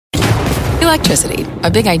Electricity, a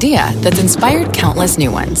big idea that's inspired countless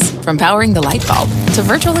new ones. From powering the light bulb to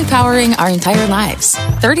virtually powering our entire lives.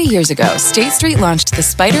 30 years ago, State Street launched the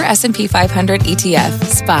Spider S&P 500 ETF,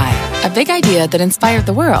 SPY. A big idea that inspired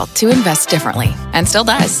the world to invest differently. And still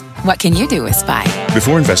does. What can you do with SPY?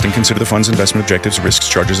 Before investing, consider the fund's investment objectives, risks,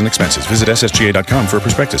 charges, and expenses. Visit ssga.com for a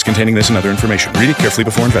prospectus containing this and other information. Read it carefully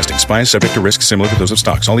before investing. SPY is subject to risks similar to those of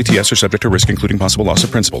stocks. All ETFs are subject to risk, including possible loss of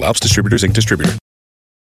principal. Alps Distributors, Inc. Distributor.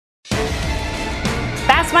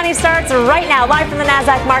 Fast Money starts right now, live from the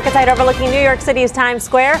NASDAQ market site overlooking New York City's Times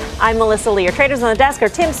Square. I'm Melissa Lee. Your traders on the desk are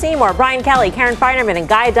Tim Seymour, Brian Kelly, Karen Feinerman, and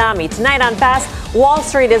Guy Adami. Tonight on Fast, Wall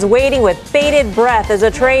Street is waiting with bated breath as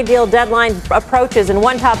a trade deal deadline approaches, and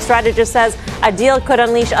one top strategist says a deal could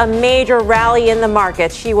unleash a major rally in the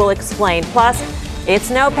market. She will explain. Plus,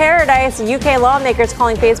 it's no paradise. UK lawmakers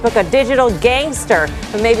calling Facebook a digital gangster.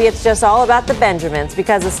 But maybe it's just all about the Benjamins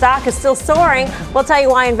because the stock is still soaring. We'll tell you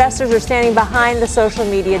why investors are standing behind the social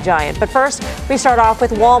media giant. But first, we start off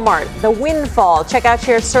with Walmart. The windfall. Check out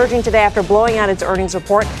shares surging today after blowing out its earnings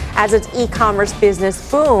report as its e-commerce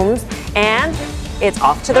business booms. And it's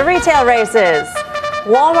off to the retail races.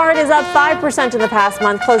 Walmart is up 5% in the past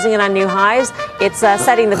month, closing in on new highs. It's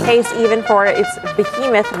setting the pace even for its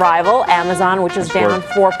behemoth rival, Amazon, which is down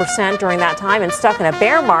 4% during that time and stuck in a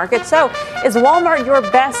bear market. So is Walmart your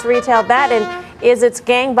best retail bet? And is its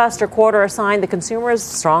gangbuster quarter a sign the consumer is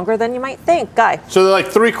stronger than you might think? Guy. So there are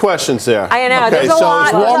like three questions there. I know. Okay, There's a so lot.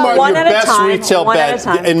 is Walmart One your at a best time. retail One bet? at a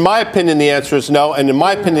time. In my opinion, the answer is no. And in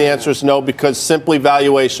my opinion, the answer is no because simply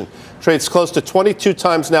valuation. Trades close to 22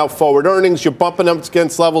 times now forward earnings. You're bumping up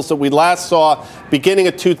against levels that we last saw beginning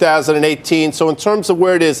of 2018. So in terms of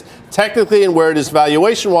where it is technically and where it is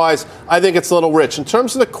valuation-wise, I think it's a little rich. In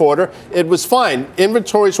terms of the quarter, it was fine.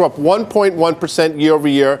 Inventories were up 1.1% year over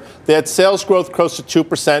year. They had sales growth close to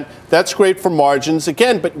 2%. That's great for margins.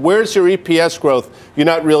 Again, but where's your EPS growth? You're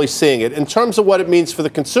not really seeing it. In terms of what it means for the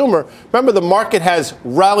consumer, remember the market has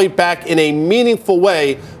rallied back in a meaningful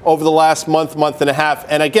way over the last month and a half.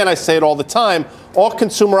 And again, I say it all the time, all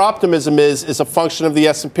consumer optimism is a function of the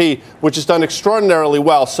S&P, which has done extraordinarily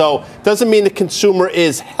well. So it doesn't mean the consumer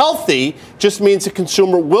is healthy, just means the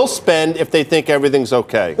consumer will spend if they think everything's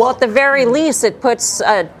okay. Well, at the very least, it puts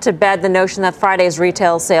to bed the notion that Friday's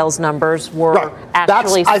retail sales numbers were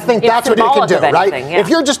actually I think that's what you can do, right? Yeah. If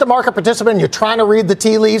you're just a market participant and you're trying to read the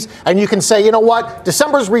tea leaves and you can say, you know what,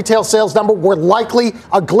 December's retail sales number were likely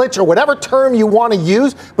a glitch or whatever term you want to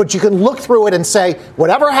use, but you can look through it and say,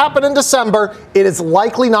 whatever happened in December, it is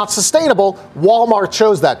likely not sustainable. Walmart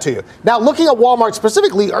shows that to you. Now, looking at Walmart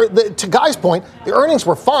specifically, to Guy's point, the earnings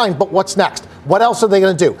were fine, but what's next? What else are they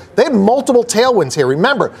going to do? They had multiple tailwinds here.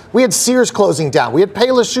 Remember, we had Sears closing down. We had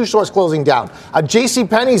Payless Shoe Stores closing down.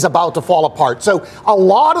 JCPenney's about to fall apart. So a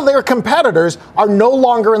lot of their competitors are no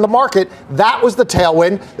longer in the market. That was the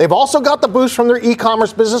tailwind. They've also got the boost from their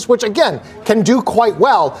e-commerce business, which, again, can do quite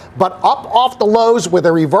well. But up off the lows with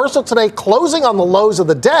a reversal today, closing on the lows of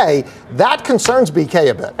the day, that concerns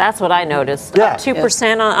BK a bit. That's what I noticed. Yeah. Up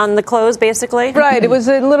 2% on the close, basically. Right. It was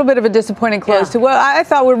a little bit of a disappointing close to what I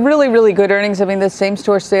thought were really, really good earnings. I mean, the same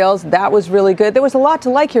store sales, that was really good. There was a lot to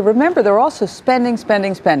like here. Remember, they're also spending.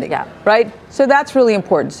 Yeah. Right? So that's really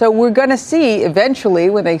important. So we're going to see eventually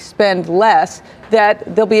when they spend less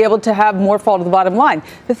that they'll be able to have more fall to the bottom line.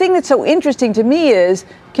 The thing that's so interesting to me is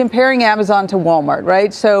comparing Amazon to Walmart,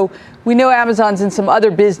 right? So we know Amazon's in some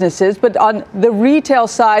other businesses, but on the retail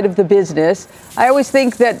side of the business, I always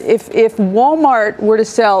think that if Walmart were to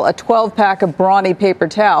sell a 12-pack of Brawny paper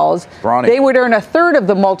towels, they would earn a third of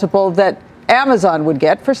the multiple that Amazon would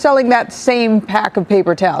get for selling that same pack of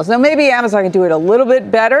paper towels. Now, maybe Amazon can do it a little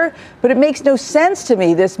bit better, but it makes no sense to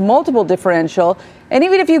me, this multiple differential. And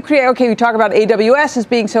even if you create, we talk about AWS as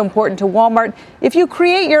being so important to Walmart. If you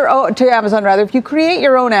create your own, to Amazon rather, if you create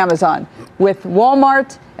your own Amazon with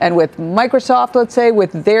Walmart and with Microsoft, let's say,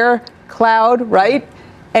 with their cloud, right?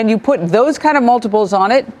 And you put those kind of multiples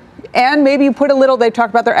on it, and maybe you put a little, they talk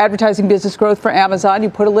about their advertising business growth for Amazon, you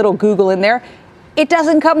put a little Google in there. It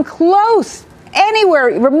doesn't come close, anywhere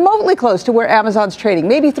remotely close to where Amazon's trading.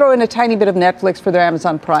 Maybe throw in a tiny bit of Netflix for their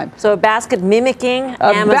Amazon Prime. So a basket mimicking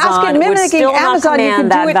Amazon would still not command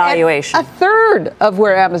that valuation. A third of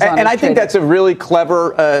where Amazon is And I think trading. that's a really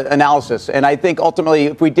clever analysis. And I think ultimately,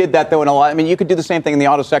 if we did that, though, you could do the same thing in the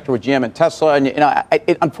auto sector with GM and Tesla.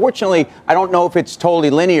 And unfortunately, I don't know if it's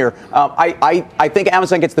totally linear. I think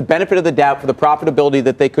Amazon gets the benefit of the doubt for the profitability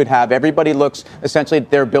that they could have. Everybody looks essentially at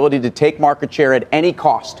their ability to take market share at any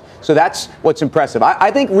cost. So that's what's what's impressive.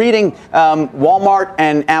 I think reading Walmart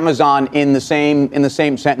and Amazon in the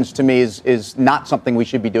same sentence to me is not something we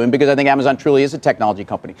should be doing, because I think Amazon truly is a technology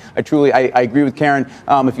company. I agree with Karen.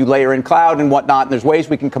 If you layer in cloud and whatnot, and there's ways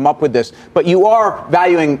we can come up with this, but you are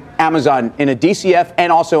valuing Amazon in a DCF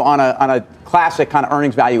and also on a classic kind of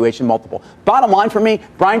earnings valuation multiple. Bottom line for me,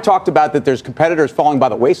 Brian talked about that there's competitors falling by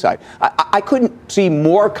the wayside. I couldn't see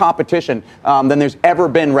more competition than there's ever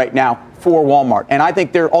been right now for Walmart. And I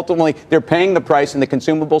think they're paying the price in the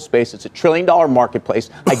consumable space. It's $1 trillion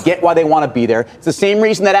marketplace. I get why they want to be there. It's the same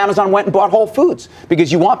reason that Amazon went and bought Whole Foods,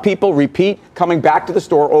 because you want people coming back to the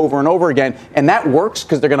store over and over again. And that works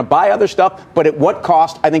because they're going to buy other stuff. But at what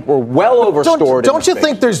cost? I think we're well overstored. Don't you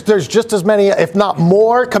think there's just as many, if not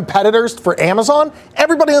more, competitors for Amazon?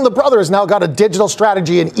 Everybody and the brother has now got a digital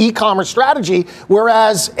strategy and e-commerce strategy,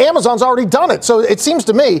 whereas Amazon's already done it. So it seems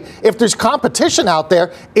to me, if there's competition out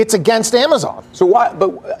there, it's against Amazon. So why?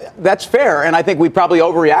 But that's fair, and I think we probably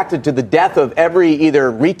overreacted to the death of every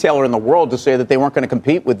either retailer in the world to say that they weren't going to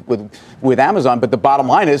compete with Amazon. But the bottom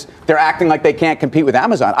line is they're acting like they can't compete with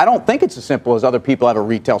Amazon. I don't think it's as simple as other people have a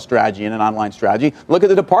retail strategy and an online strategy. Look at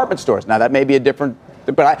the department stores. Now that may be a different.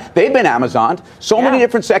 But they've been Amazoned. So many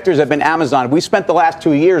different sectors have been Amazon. We spent the last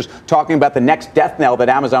 2 years talking about the next death knell that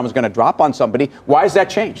Amazon was going to drop on somebody. Why has that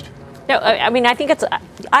changed? No, I mean, I think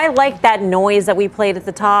I like that noise that we played at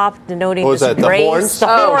the top, denoting this race. The horns? The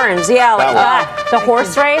horns, yeah, like that. The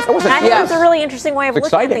horse race. And I think it's a really interesting way of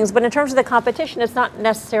looking at things. But in terms of the competition, it's not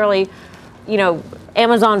necessarily,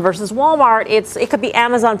 Amazon versus Walmart. It could be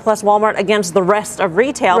Amazon plus Walmart against the rest of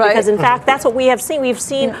retail, because in fact, that's what we have seen. We've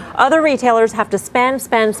seen other retailers have to spend.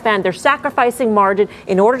 They're sacrificing margin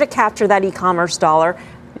in order to capture that e-commerce dollar.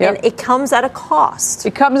 Yep. And it comes at a cost.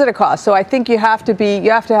 So I think you have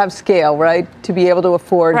to have scale, right, to be able to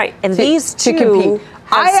afford. Right. And these two to compete.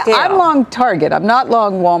 have scale. I'm long Target. I'm not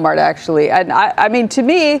long Walmart, actually. And I mean, to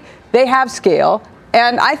me, they have scale.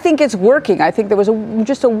 And I think it's working. I think there was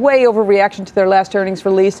just a way overreaction to their last earnings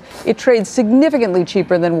release. It trades significantly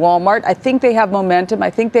cheaper than Walmart. I think they have momentum. I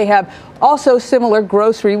think they have also similar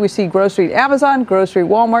grocery. We see grocery Amazon, grocery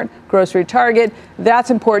Walmart, grocery Target.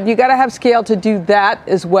 That's important. You got to have scale to do that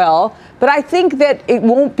as well. But I think that it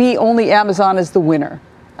won't be only Amazon as the winner.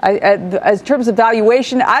 As in terms of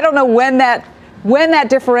valuation, I don't know when that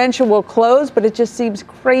differential will close, but it just seems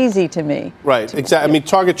crazy to me. Right, exactly. I mean,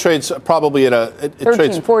 Target trades probably at it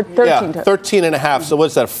 13 and a half. So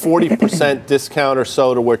what's that, 40% discount or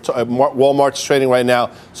so to where Walmart's trading right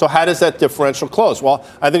now? So how does that differential close? Well,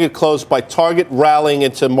 I think it closed by Target rallying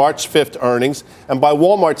into March 5th earnings and by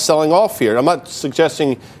Walmart selling off here. I'm not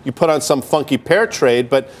suggesting you put on some funky pair trade,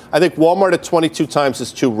 but I think Walmart at 22 times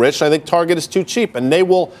is too rich. I think Target is too cheap, and they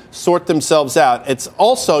will sort themselves out. It's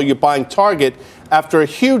also you're buying Target after a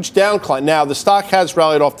huge downcline. Now, the stock has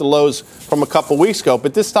rallied off the lows from a couple weeks ago,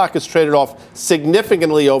 but this stock has traded off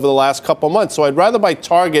significantly over the last couple months. So I'd rather buy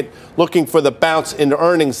Target looking for the bounce into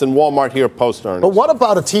earnings than Walmart here post-earnings. But what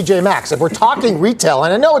about a TJ Maxx? If we're talking retail,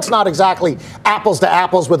 and I know it's not exactly apples to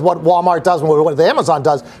apples with what Walmart does and what Amazon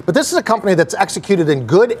does, but this is a company that's executed in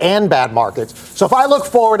good and bad markets. So if I look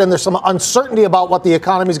forward and there's some uncertainty about what the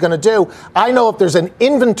economy is going to do, I know if there's an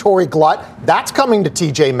inventory glut, that's coming to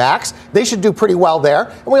TJ Maxx. They should do pretty well there.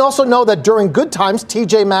 And we also know that during good times,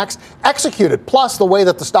 TJ Maxx executed. Plus, the way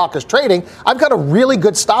that the stock is trading, I've got a really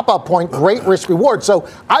good stop-out point, great risk-reward. So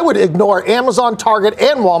I would ignore Amazon, Target,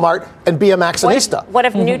 and Walmart and be a Maxxinista. What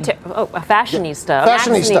if a fashionista?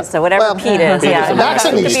 Maxxinista, whatever Pete is.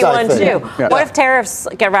 Maxxinista could be one, too. Yeah. What if tariffs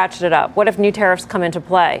get ratcheted up? What if new tariffs come into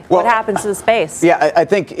play? What happens to the space? Yeah, I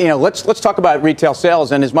think, let's talk about retail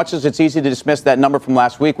sales. And as much as it's easy to dismiss that number from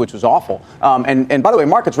last week, which was awful, and by the way,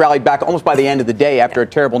 markets rallied back almost by the end of the day after a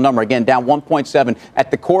terrible number. Again, down 1.7. At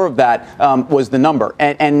the core of that was the number.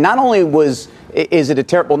 And not only is it a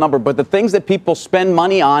terrible number, but the things that people spend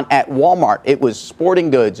money on at Walmart, it was sporting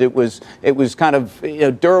goods, it was kind of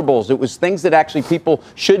durables, it was things that actually people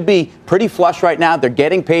should be pretty flush right now. They're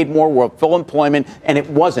getting paid more, we're at full employment, and it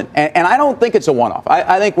wasn't. And I don't think it's a one-off.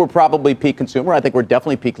 I think we're probably peak consumer. I think we're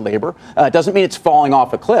definitely peak labor. It doesn't mean it's falling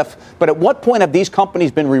off a cliff, but at what point have these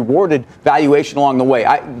companies been rewarded valuation along the way?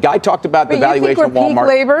 Guy talked about the valuation of Walmart. Peak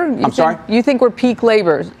labor? I'm sorry? You think we're peak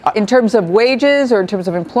labor in terms of wages or in terms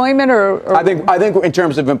of employment or I think think in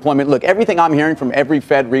terms of employment, look, everything I'm hearing from every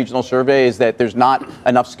Fed regional survey is that there's not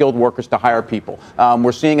enough skilled workers to hire people.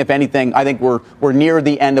 We're seeing, if anything, I think we're near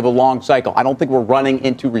the end of a long cycle. I don't think we're running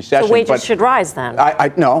into recession. So wages should rise then?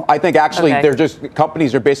 No, I think actually they're just,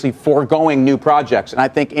 companies are basically foregoing new projects. And I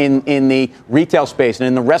think in the retail space and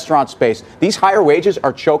in the restaurant space, these higher wages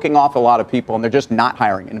are choking off a lot of people, and they're just not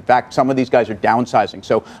hiring. And in fact, some of these guys are downsizing.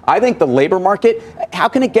 So I think the labor market, how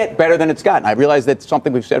can it get better than it's gotten? I realize that's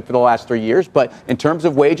something we've said for the last 3 years, but in terms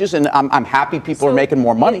of wages, and I'm happy people are making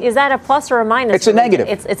more money. Is that a plus or a minus? It's a negative.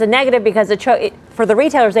 It's a negative because for the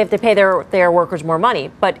retailers, they have to pay their workers more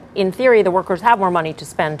money. But in theory, the workers have more money to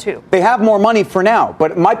spend, too. They have more money for now.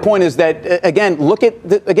 But my point is that, again, look at,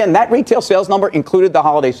 that retail sales number included the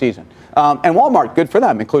holiday season. And Walmart, good for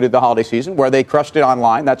them, included the holiday season where they crushed it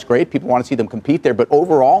online. That's great. People want to see them compete there. But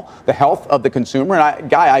overall, the health of the consumer,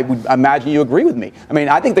 and I would imagine you agree with me. I mean,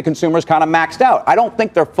 I think the consumer's kind of maxed out. I don't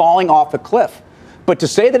think they're falling off a cliff. But to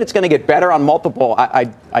say that it's going to get better on multiple,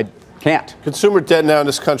 I can't. Consumer debt now in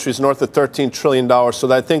this country is north of $13 trillion.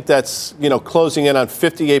 So I think that's, closing in on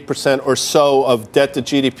 58% or so of debt to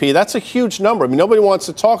GDP. That's a huge number. I mean, nobody wants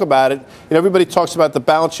to talk about it. Everybody talks about the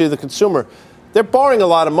balance sheet of the consumer. They're borrowing a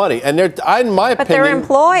lot of money, and in my opinion, but they're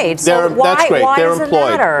employed. That's great. Why they're does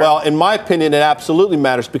employed. It matter? Well, in my opinion, it absolutely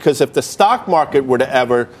matters because if the stock market were to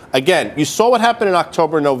ever, again, you saw what happened in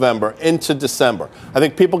October, November, into December. I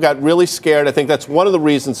think people got really scared. I think that's one of the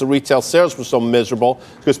reasons the retail sales were so miserable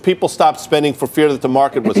because people stopped spending for fear that the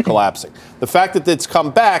market was collapsing. The fact that it's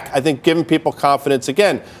come back, I think, giving people confidence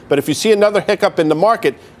again. But if you see another hiccup in the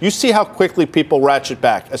market, you see how quickly people ratchet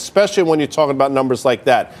back, especially when you're talking about numbers like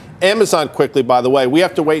that. Amazon quickly, by the way, we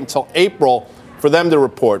have to wait until April for them to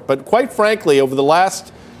report. But quite frankly, over the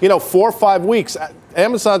last, 4 or 5 weeks,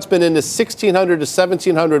 Amazon's been in the 1,600 to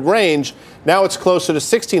 1,700 range. Now it's closer to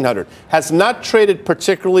 1,600. Has not traded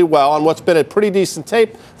particularly well on what's been a pretty decent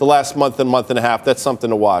tape the last month and a half. That's something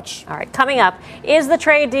to watch. All right, coming up, is the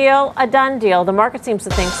trade deal a done deal? The market seems to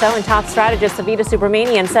think so, and top strategist Savita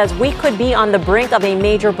Subramanian says we could be on the brink of a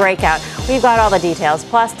major breakout. We've got all the details.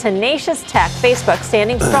 Plus, tenacious tech, Facebook,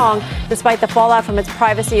 standing strong despite the fallout from its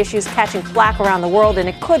privacy issues catching flack around the world, and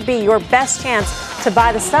it could be your best chance to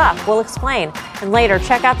buy the stock. We'll explain. And later,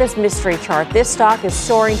 check out this mystery chart. This stock is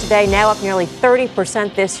soaring today, now up nearly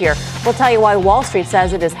 30% this year. We'll tell you why Wall Street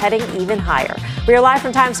says it is heading even higher. We are live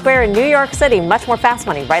from Times Square in New York City. Much more Fast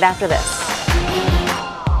Money right after this.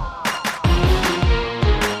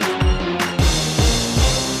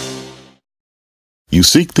 You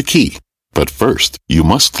seek the key, but first, you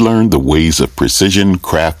must learn the ways of precision,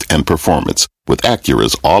 craft, and performance with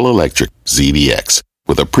Acura's all-electric ZDX.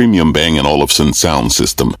 With a premium Bang & Olufsen sound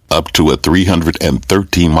system up to a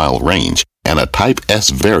 313-mile range and a Type S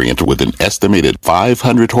variant with an estimated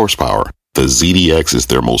 500 horsepower, the ZDX is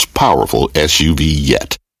their most powerful SUV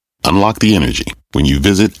yet. Unlock the energy when you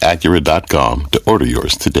visit Acura.com to order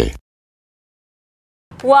yours today.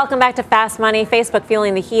 Welcome back to Fast Money. Facebook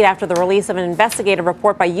feeling the heat after the release of an investigative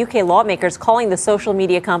report by UK lawmakers calling the social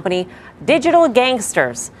media company digital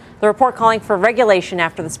gangsters. The report calling for regulation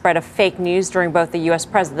after the spread of fake news during both the U.S.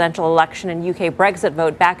 presidential election and UK Brexit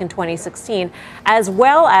vote back in 2016, as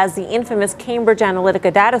well as the infamous Cambridge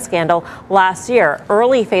Analytica data scandal last year.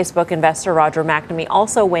 Early Facebook investor Roger McNamee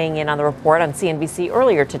also weighing in on the report on CNBC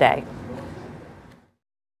earlier today.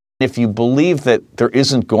 If you believe that there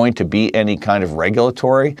isn't going to be any kind of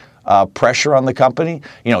regulatory pressure on the company,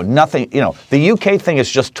 nothing, the UK thing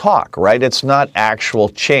is just talk, right? It's not actual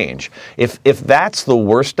change. If that's the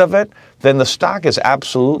worst of it, then the stock is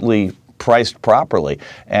absolutely priced properly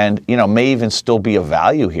and, may even still be a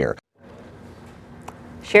value here.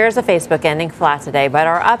 Shares of Facebook ending flat today, but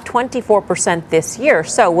are up 24% this year.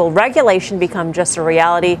 So will regulation become just a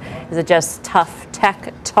reality? Is it just tough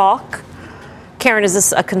tech talk? Karen, is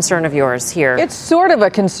this a concern of yours here? It's sort of a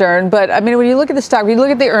concern, but when you look at the stock, when you look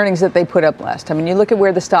at the earnings that they put up last time, and you look at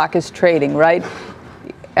where the stock is trading, right?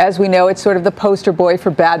 As we know, it's sort of the poster boy for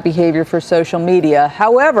bad behavior for social media.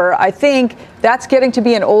 However, I think that's getting to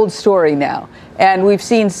be an old story now. And we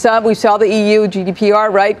saw the EU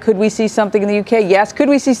GDPR, right? Could we see something in the UK? Yes. Could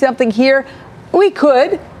we see something here? We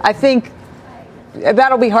could. I think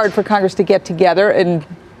that'll be hard for Congress to get together and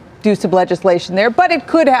do some legislation there, but it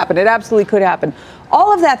could happen. It absolutely could happen.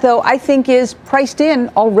 All of that, though, I think is priced in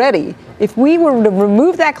already. If we were to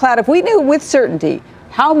remove that cloud, if we knew with certainty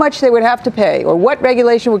how much they would have to pay or what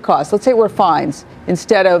regulation would cost, let's say it were fines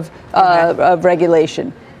instead of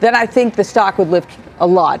regulation, then I think the stock would lift a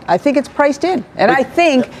lot. I think it's priced in. And I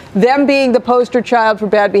think them being the poster child for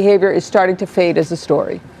bad behavior is starting to fade as a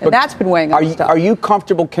story. And that's been weighing on the stock. Are you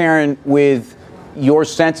comfortable, Karen, with your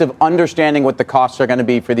sense of understanding what the costs are going to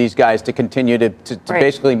be for these guys to continue to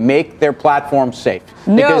basically make their platform safe.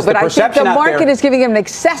 No, but I think the market is giving them an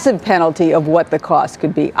excessive penalty of what the cost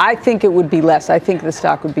could be. I think it would be less. I think the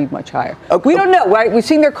stock would be much higher. Okay. We don't know, right? We've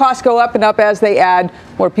seen their costs go up and up as they add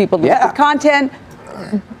more people to the content.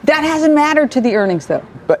 That hasn't mattered to the earnings, though.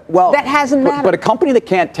 That hasn't mattered. But a company that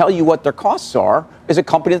can't tell you what their costs are is a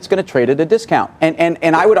company that's going to trade at a discount.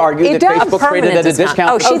 And I would argue that Facebook traded at a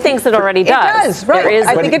discount. Oh, she thinks it already does. It does, right.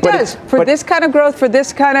 I think it does. For this kind of growth, for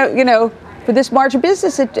this kind of, for this margin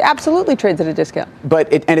business, it absolutely trades at a discount.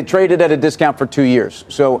 But it traded at a discount for 2 years.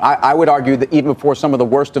 So I would argue that even before some of the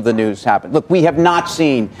worst of the news happened. Look, we have not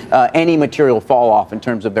seen any material fall off in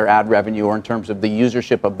terms of their ad revenue or in terms of the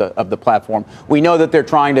usership of the platform. We know that they're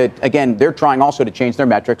trying also to change their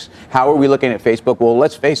metrics. How are we looking at Facebook? Well,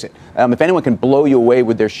 let's face it. If anyone can blow you away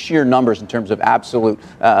with their sheer numbers in terms of absolute,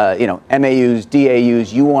 MAUs,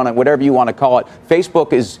 DAUs, whatever you want to call it,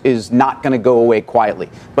 Facebook is not going to go away quietly.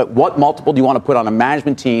 But what multiple do you want to put on a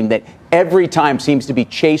management team that every time seems to be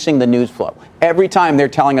chasing the news flow? Every time they're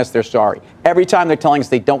telling us they're sorry. Every time they're telling us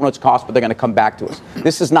they don't know its cost, but they're going to come back to us.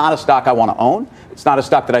 This is not a stock I want to own. It's not a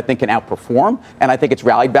stock that I think can outperform, and I think it's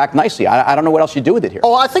rallied back nicely. I don't know what else you do with it here.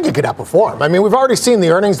 Oh, I think it could outperform. I mean, we've already seen the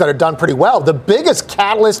earnings that have done pretty well. The biggest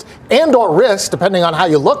catalyst and or risk, depending on how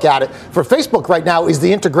you look at it, for Facebook right now is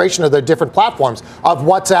the integration of their different platforms of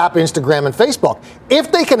WhatsApp, Instagram, and Facebook.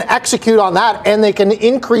 If they can execute on that and they can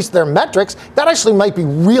increase their metrics, that actually might be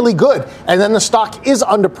really good. And then the stock is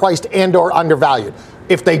underpriced and or undervalued.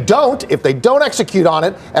 If they don't execute on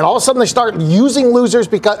it, and all of a sudden they start losing users,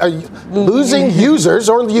 I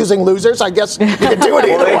guess you can do it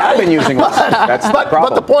either way. They have been using losers. That's the problem.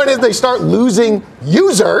 But the point is they start losing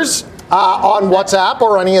users on WhatsApp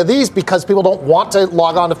or any of these because people don't want to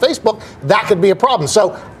log on to Facebook. That could be a problem.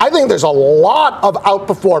 So I think there's a lot of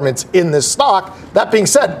outperformance in this stock. That being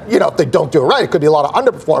said, if they don't do it right, it could be a lot of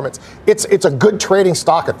underperformance. It's a good trading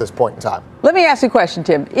stock at this point in time. Let me ask you a question,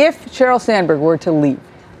 Tim. If Sheryl Sandberg were to leave,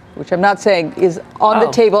 which I'm not saying is on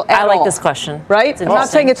the table at all. I like this question. Right? I'm not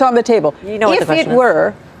saying it's on the table. You know what the question is. If it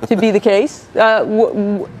were to be the case,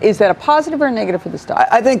 is that a positive or a negative for the stock?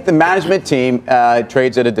 I think the management team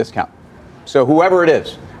trades at a discount. So whoever it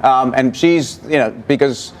is, and she's,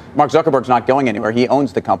 because Mark Zuckerberg's not going anywhere. He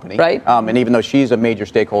owns the company. Right. And even though she's a major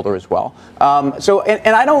stakeholder as well.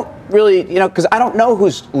 And I don't really, because I don't know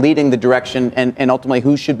who's leading the direction and ultimately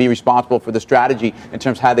who should be responsible for the strategy in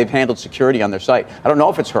terms of how they've handled security on their site. I don't know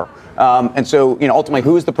if it's her. And so, ultimately,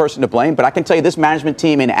 who is the person to blame? But I can tell you this management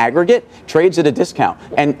team in aggregate trades at a discount.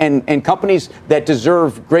 And companies that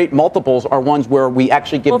deserve great multiples are ones where we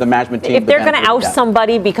actually give the management team. If they're going to oust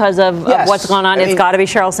somebody because of what's going on, it's got to be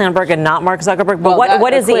Sheryl Sandberg and not Mark Zuckerberg. But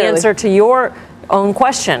what is the answer to your own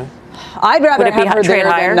question? I'd rather have her there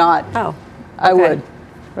than not. Oh, okay. I would.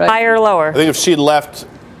 Right. Higher or lower? I think if she left,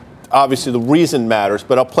 obviously the reason matters,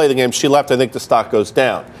 but I'll play the game. She left, I think the stock goes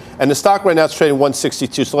down. And the stock right now is trading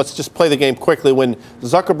 162, so let's just play the game quickly. When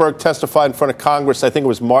Zuckerberg testified in front of Congress, I think it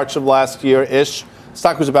was March of last year-ish,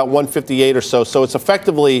 stock was about 158 or so. So it's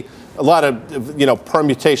effectively a lot of,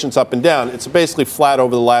 permutations up and down. It's basically flat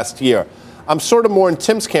over the last year. I'm sort of more in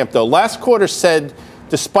Tim's camp, though. Last quarter said,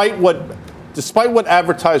 despite what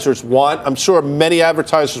advertisers want, I'm sure many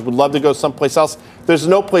advertisers would love to go someplace else. There's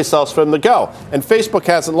no place else for them to go. And Facebook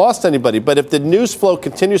hasn't lost anybody. But if the news flow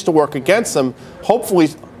continues to work against them, hopefully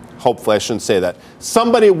I shouldn't say that,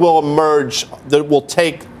 somebody will emerge that will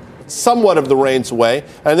take somewhat of the reins away.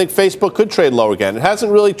 And I think Facebook could trade low again. It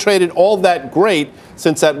hasn't really traded all that great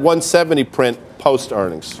since that 170 print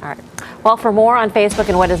post-earnings. All right. Well, for more on Facebook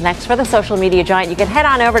and what is next for the social media giant, you can head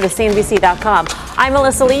on over to CNBC.com. I'm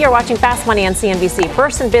Melissa Lee. You're watching Fast Money on CNBC.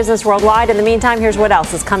 First in business worldwide. In the meantime, here's what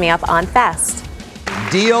else is coming up on Fast.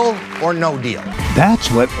 Deal or no deal?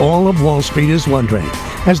 That's what all of Wall Street is wondering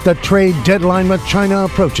as the trade deadline with China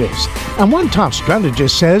approaches. And one top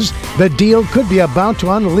strategist says the deal could be about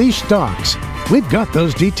to unleash stocks. We've got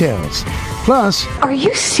those details. Plus, are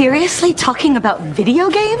you seriously talking about video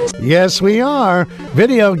games? Yes, we are.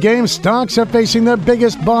 Video game stocks are facing their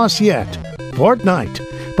biggest boss yet,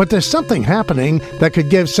 Fortnite. But there's something happening that could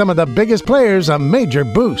give some of the biggest players a major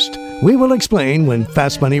boost. We will explain when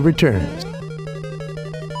Fast Money returns.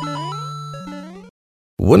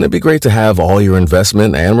 Wouldn't it be great to have all your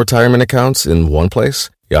investment and retirement accounts in one place?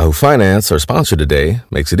 Yahoo Finance, our sponsor today,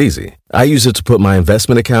 makes it easy. I use it to put my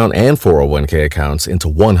investment account and 401k accounts into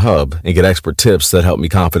one hub and get expert tips that help me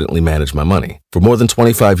confidently manage my money. For more than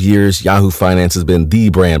 25 years, Yahoo Finance has been the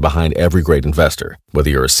brand behind every great investor. Whether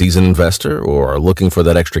you're a seasoned investor or are looking for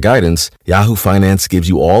that extra guidance, Yahoo Finance gives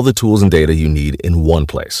you all the tools and data you need in one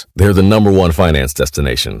place. They're the #1 finance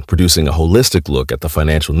destination, producing a holistic look at the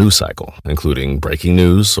financial news cycle, including breaking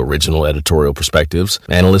news, original editorial perspectives,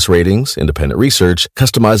 analyst ratings, independent research,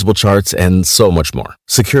 customizable charts, and so much more.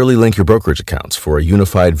 Securely link your brokerage accounts for a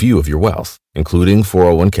unified view of your wealth, including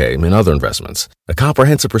 401k and other investments. A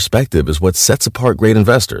comprehensive perspective is what sets apart great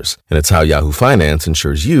investors, and it's how Yahoo Finance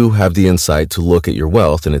ensures you have the insight to look at your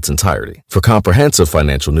wealth in its entirety. For comprehensive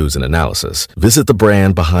financial news and analysis, visit the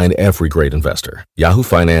brand behind every great investor,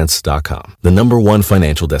 yahoofinance.com, the #1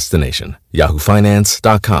 financial destination,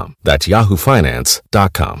 yahoofinance.com. That's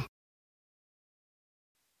yahoofinance.com.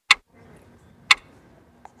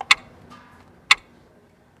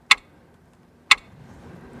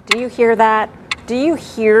 Do you hear that? Do you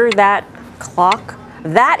hear that clock?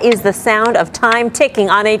 That is the sound of time ticking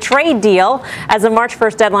on a trade deal as the March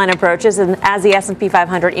 1st deadline approaches and as the S&P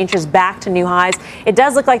 500 inches back to new highs. It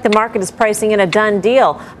does look like the market is pricing in a done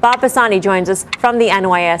deal. Bob Pisani joins us from the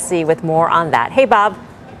NYSE with more on that. Hey, Bob.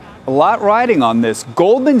 A lot riding on this.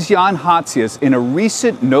 Goldman's Jan Hatzius, in a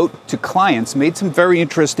recent note to clients, made some very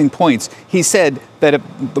interesting points. He said that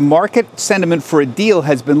the market sentiment for a deal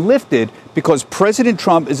has been lifted because President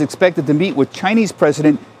Trump is expected to meet with Chinese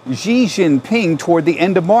President Xi Jinping toward the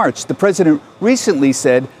end of March. The president recently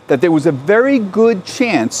said that there was a very good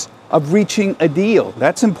chance of reaching a deal.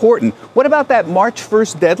 That's important. What about that March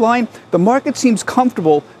 1st deadline? The market seems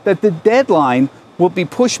comfortable that the deadline will be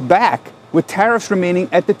pushed back with tariffs remaining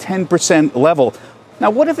at the 10% level. Now,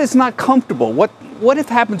 what if it's not comfortable? What if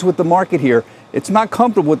happens with the market here? It's not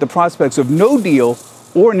comfortable with the prospects of no deal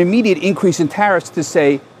or an immediate increase in tariffs to,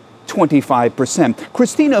 say, 25%.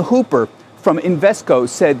 Christina Hooper from Invesco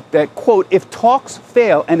said that, quote, if talks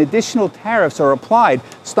fail and additional tariffs are applied,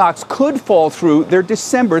 stocks could fall through their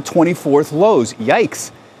December 24th lows.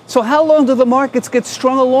 Yikes. So how long do the markets get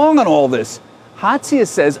strung along on all this? Hatzius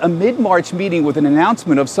says a mid-March meeting with an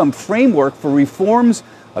announcement of some framework for reforms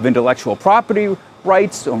of intellectual property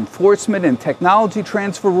rights, enforcement, and technology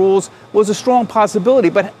transfer rules was a strong possibility.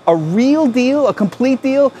 But a real deal, a complete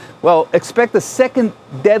deal? Well, expect a second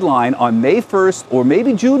deadline on May 1st or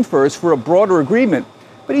maybe June 1st for a broader agreement.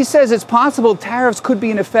 But he says it's possible tariffs could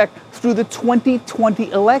be in effect through the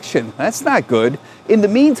 2020 election. That's not good. In the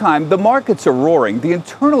meantime, the markets are roaring. The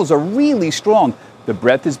internals are really strong. The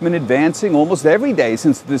breadth has been advancing almost every day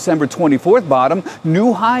since the December 24th bottom.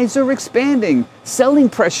 New highs are expanding. Selling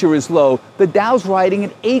pressure is low. The Dow's riding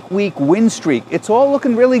an 8-week win streak. It's all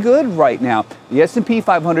looking really good right now. The S&P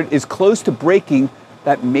 500 is close to breaking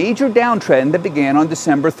that major downtrend that began on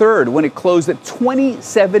December 3rd when it closed at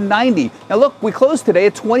 2790. Now look, we closed today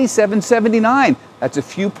at 2779. That's a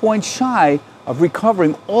few points shy of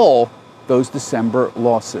recovering all those December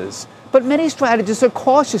losses. But many strategists are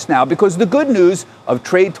cautious now because the good news of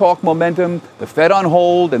trade talk momentum, the Fed on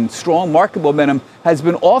hold, and strong market momentum has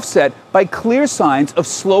been offset by clear signs of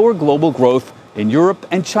slower global growth in Europe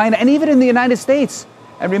and China and even in the United States.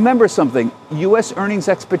 And remember something, U.S. earnings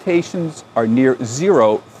expectations are near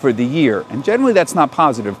zero for the year. And generally that's not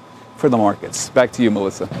positive for the markets. Back to you,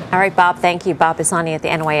 Melissa. All right, Bob. Thank you. Bob Pisani at the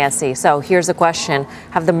NYSE. So here's a question.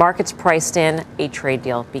 Have the markets priced in a trade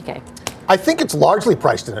deal? BK. I think it's largely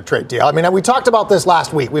priced in a trade deal. I mean, we talked about this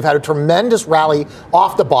last week. We've had a tremendous rally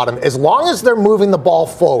off the bottom. As long as they're moving the ball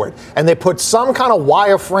forward and they put some kind of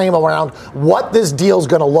wireframe around what this deal is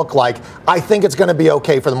going to look like, I think it's going to be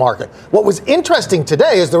okay for the market. What was interesting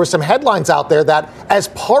today is there were some headlines out there that as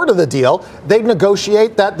part of the deal, they'd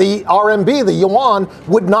negotiate that the RMB, the yuan,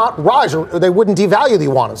 would not rise or they wouldn't devalue the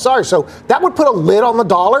yuan. Sorry. So that would put a lid on the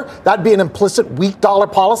dollar. That'd be an implicit weak dollar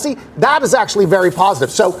policy. That is actually very positive.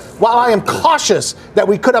 So while I am cautious that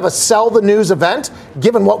we could have a sell the news event,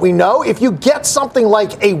 given what we know, if you get something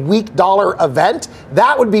like a weak dollar event,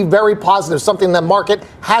 that would be very positive, something the market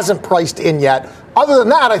hasn't priced in yet. Other than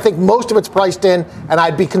that, I think most of it's priced in, and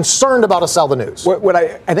I'd be concerned about a sell the news. What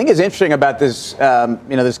I think is interesting about this,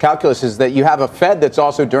 this calculus is that you have a Fed that's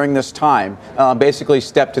also during this time basically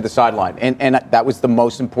stepped to the sideline, and that was the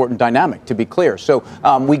most important dynamic, to be clear. So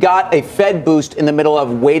we got a Fed boost in the middle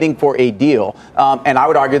of waiting for a deal, and I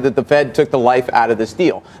would argue that the Fed took the life out of this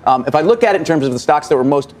deal. If I look at it in terms of the stocks that were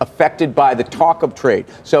most affected by the talk of trade,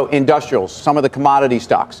 so industrials, some of the commodity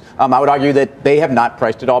stocks, I would argue that they have not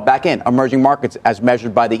priced it all back in. Emerging markets, as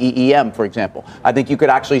measured by the EEM, for example. I think you could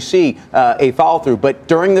actually see a follow-through. But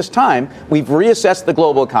during this time, we've reassessed the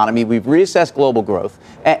global economy, we've reassessed global growth,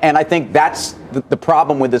 and I think that's the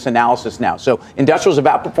problem with this analysis now. So industrials have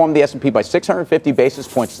outperformed the S&P by 650 basis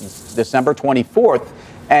points since December 24th,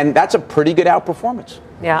 and that's a pretty good outperformance.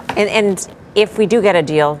 Yeah, and if we do get a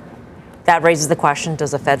deal, that raises the question,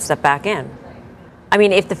 does the Fed step back in? I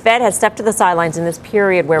mean, if the Fed had stepped to the sidelines in this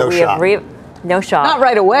period where no shot. Not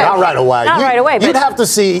right away. Not right away. Right away. You'd have to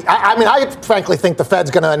see. I frankly think the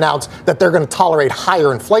Fed's going to announce that they're going to tolerate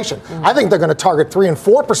higher inflation. Mm-hmm. I think they're going to target 3 and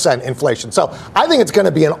 4% inflation. So I think it's going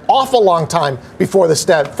to be an awful long time before the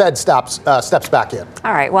Fed steps back in.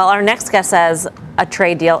 All right. Well, our next guest says a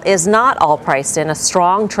trade deal is not all priced in. A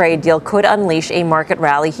strong trade deal could unleash a market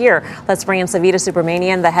rally here. Let's bring in Savita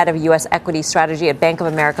Subramanian, the head of U.S. equity strategy at Bank of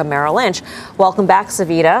America Merrill Lynch. Welcome back,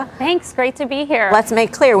 Savita. Thanks. Great to be here. Let's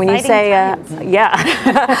make clear when you say a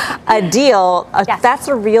deal, yes. That's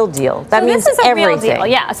a real deal. That means this is a everything. Real deal.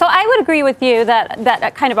 Yeah. So I would agree with you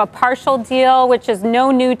that kind of a partial deal, which is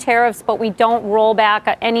no new tariffs, but we don't roll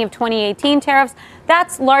back any of 2018 tariffs,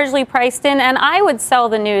 that's largely priced in, and I would sell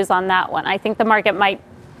the news on that one. I think the market might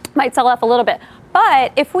sell off a little bit.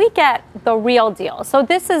 But if we get the real deal, so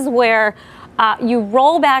this is where you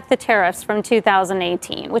roll back the tariffs from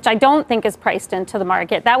 2018, which I don't think is priced into the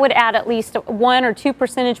market. That would add at least 1 or 2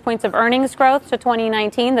 percentage points of earnings growth to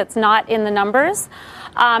 2019 that's not in the numbers.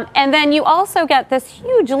 And then you also get this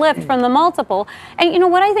huge lift from the multiple.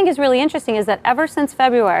 And, what I think is really interesting is that ever since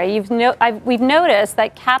February, we've noticed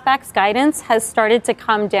that CapEx guidance has started to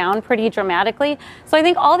come down pretty dramatically. So I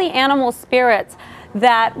think all the animal spirits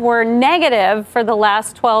that were negative for the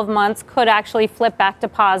last 12 months could actually flip back to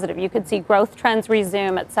positive. You could see growth trends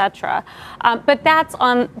resume, et cetera. But that's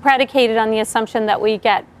predicated on the assumption that we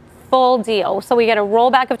get full deal. So we get a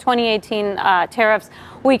rollback of 2018 tariffs.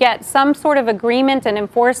 We get some sort of agreement and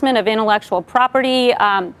enforcement of intellectual property,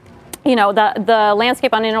 the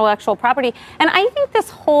landscape on intellectual property. And I think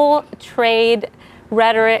this whole trade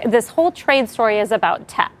rhetoric, this whole trade story is about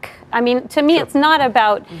tech. I mean, to me, It's not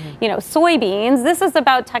about, soybeans. This is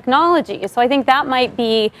about technology. So I think that might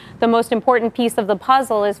be the most important piece of the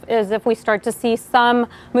puzzle is if we start to see some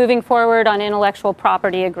moving forward on intellectual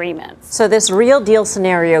property agreements. So this real deal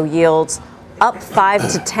scenario yields up 5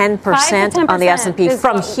 to 10% on the S&P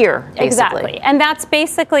from here, basically. Exactly. And that's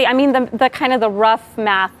basically, the kind of the rough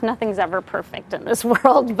math, nothing's ever perfect in this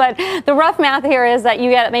world, but the rough math here is that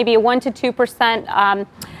you get maybe a 1 to 2%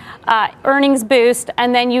 earnings boost,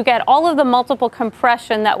 and then you get all of the multiple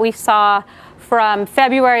compression that we saw from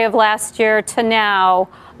February of last year to now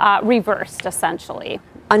reversed, essentially.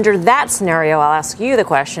 Under that scenario, I'll ask you the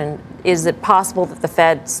question, is it possible that the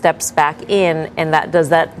Fed steps back in, and does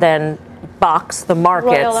that then box the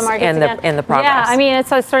markets in the progress? Yeah, it's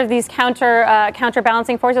sort of these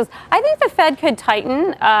counterbalancing forces. I think the Fed could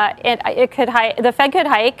tighten. The Fed could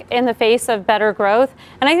hike in the face of better growth,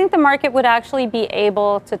 and I think the market would actually be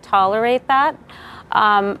able to tolerate that.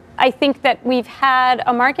 I think that we've had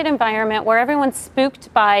a market environment where everyone's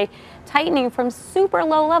spooked by tightening from super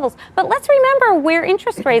low levels. But let's remember where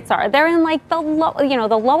interest rates are. They're in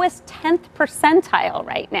the lowest 10th percentile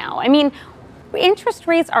right now. Interest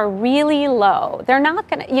rates are really low. They're not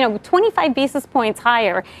going to, 25 basis points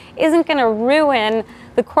higher isn't going to ruin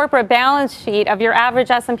the corporate balance sheet of your average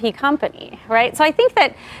S&P company, right? So I think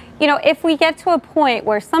that, if we get to a point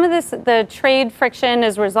where some of the trade friction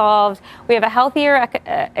is resolved, we have a healthier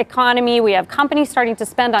economy, we have companies starting to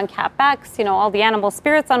spend on CapEx, all the animal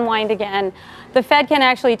spirits unwind again, the Fed can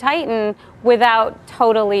actually tighten without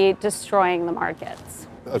totally destroying the markets.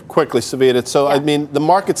 Quickly, Savita. So, the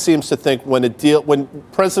market seems to think when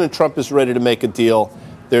President Trump is ready to make a deal,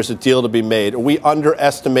 there's a deal to be made. Are we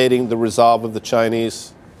underestimating the resolve of the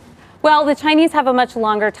Chinese? Well, the Chinese have a much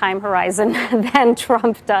longer time horizon than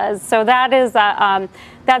Trump does. So that is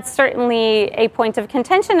that's certainly a point of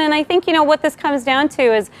contention. And I think, what this comes down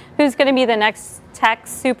to is who's going to be the next tech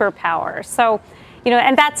superpower. So,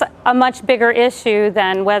 and that's a much bigger issue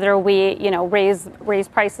than whether we, raise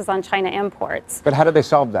prices on China imports. But how do they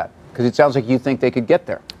solve that? Because it sounds like you think they could get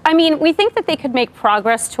there. We think that they could make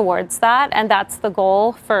progress towards that, and that's the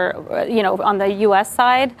goal for, on the U.S.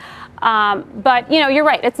 side. But, you're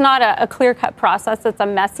right. It's not a clear-cut process. It's a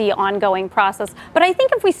messy, ongoing process. But I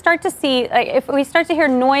think if we start to hear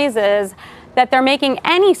noises that they're making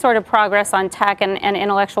any sort of progress on tech and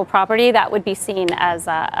intellectual property, that would be seen as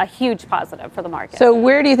a huge positive for the market. So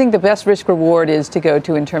where do you think the best risk reward is to go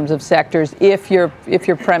to in terms of sectors if your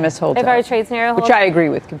premise holds up? If our trade scenario holds Which I agree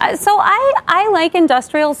with. So I like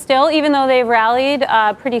industrials still, even though they've rallied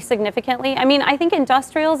pretty significantly. I mean, I think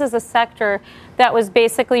industrials is a sector that was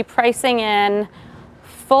basically pricing in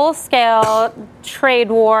full-scale trade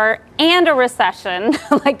war and a recession,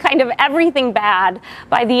 like kind of everything bad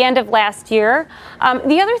by the end of last year.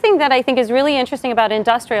 The other thing that I think is really interesting about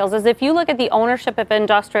industrials is if you look at the ownership of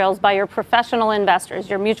industrials by your professional investors,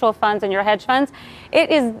 your mutual funds and your hedge funds, it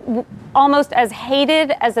is almost as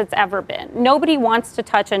hated as it's ever been. Nobody wants to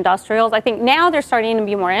touch industrials. I think now they're starting to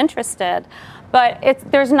be more interested, but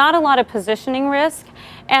there's not a lot of positioning risk.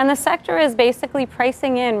 And the sector is basically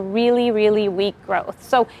pricing in really, really weak growth.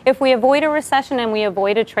 So if we avoid a recession and we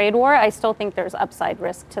avoid a trade war, I still think there's upside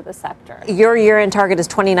risk to the sector. Your year-end target is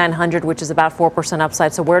 2,900, which is about 4%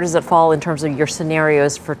 upside. So where does it fall in terms of your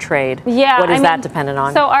scenarios for trade? Yeah, what is that dependent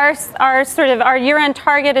on? So our year-end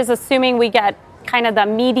target is assuming we get kind of the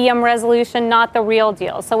medium resolution, not the real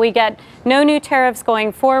deal. So we get no new tariffs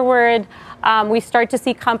going forward. We start to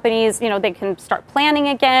see companies, they can start planning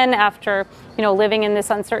again after, living in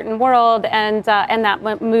this uncertain world, and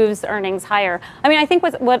that moves earnings higher. I mean, I think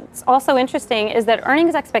what's also interesting is that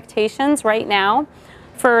earnings expectations right now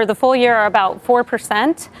for the full year are about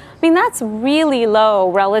 4%. I mean, that's really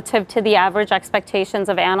low relative to the average expectations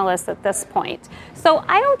of analysts at this point. So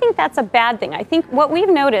I don't think that's a bad thing. I think what we've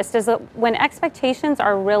noticed is that when expectations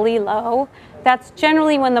are really low, that's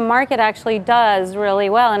generally when the market actually does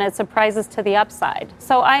really well and it surprises to the upside.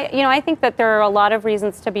 So I think that there are a lot of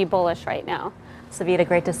reasons to be bullish right now. Savita,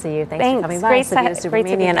 great to see you. Thanks for coming by. Great Savita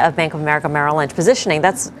Subramanian of Bank of America Merrill Lynch. Positioning,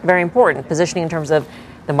 that's very important. Positioning in terms of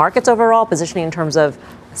the markets overall, positioning in terms of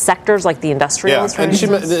sectors like the industrials. Yeah,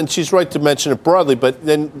 and she's right to mention it broadly, but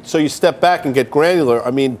then so you step back and get granular.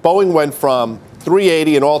 I mean, Boeing went from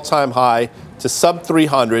 380, an all-time high, to sub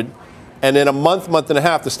 300. And in a month and a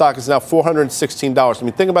half, the stock is now $416. I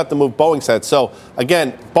mean, think about the move Boeing's had. So,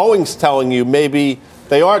 again, Boeing's telling you maybe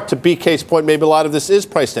they are, to BK's point, maybe a lot of this is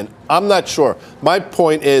priced in. I'm not sure. My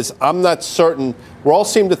point is I'm not certain. We all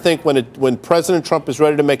seem to think when President Trump is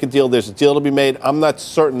ready to make a deal, there's a deal to be made. I'm not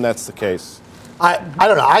certain that's the case. I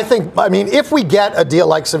don't know. I mean, if we get a deal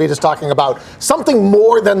like Savita's talking about, something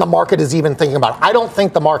more than the market is even thinking about, I don't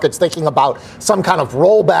think the market's thinking about some kind of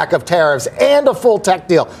rollback of tariffs and a full tech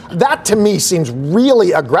deal. That, to me, seems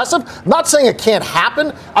really aggressive. I'm not saying it can't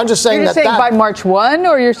happen. I'm just saying you're saying by March 1,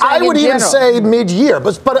 or you're saying I would in even general? say mid-year.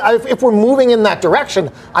 But if we're moving in that direction,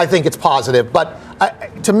 I think it's positive. But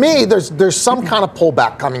to me, there's some kind of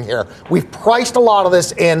pullback coming here. We've priced a lot of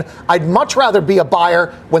this in. I'd much rather be a buyer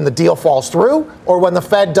when the deal falls through or when the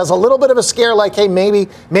Fed does a little bit of a scare like, hey, maybe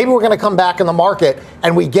we're going to come back in the market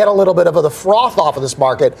and we get a little bit of the froth off of this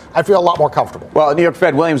market. I feel a lot more comfortable. Well, New York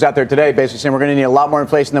Fed Williams out there today basically saying we're going to need a lot more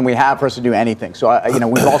inflation than we have for us to do anything. So,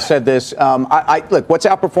 we've all said this. Look, what's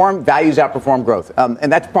outperformed? Values outperform growth.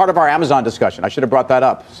 And that's part of our Amazon discussion. I should have brought that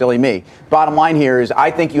up. Silly me. Bottom line here is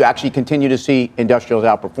I think you actually continue to see industrials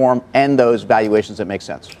outperform and those valuations that make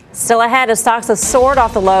sense. Still ahead as stocks have soared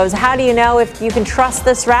off the lows. How do you know if you can trust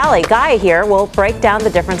this rally? Guy here will break down the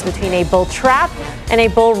difference between a bull trap and a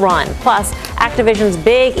bull run. Plus, Activision's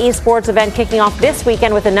big esports event kicking off this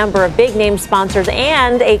weekend with a number of big name sponsors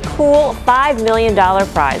and a cool $5 million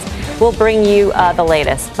prize. We'll bring you the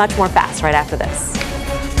latest. Much more fast right after this.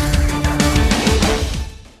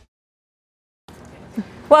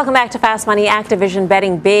 Welcome back to Fast Money. Activision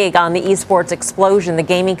betting big on the esports explosion. The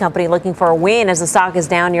gaming company looking for a win as the stock is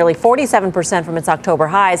down nearly 47% from its October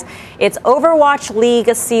highs. It's Overwatch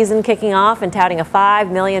League season kicking off and touting a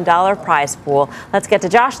 $5 million prize pool. Let's get to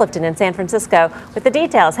Josh Lipton in San Francisco with the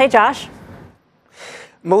details. Hey, Josh.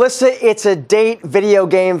 Melissa, it's a date video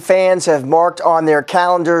game fans have marked on their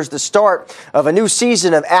calendars, the start of a new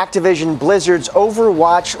season of Activision Blizzard's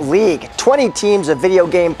Overwatch League. 20 teams of video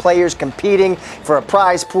game players competing for a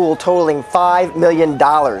prize pool totaling $5 million.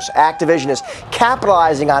 Activision is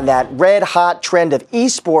capitalizing on that red-hot trend of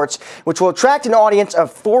esports, which will attract an audience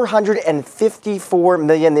of 454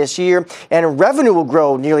 million this year, and revenue will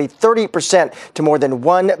grow nearly 30% to more than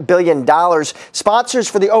 $1 billion. Sponsors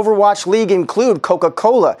for the Overwatch League include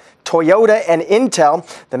Coca-Cola, Toyota, and Intel.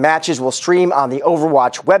 The matches will stream on the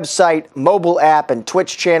Overwatch website, mobile app, and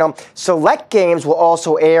Twitch channel. Select games will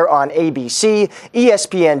also air on ABC,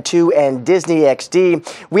 ESPN2, and Disney XD.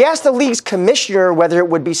 We asked the league's commissioner whether it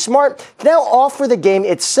would be smart to now offer the game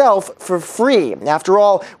itself for free. After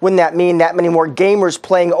all, wouldn't that mean that many more gamers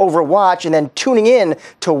playing Overwatch and then tuning in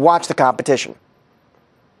to watch the competition?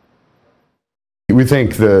 We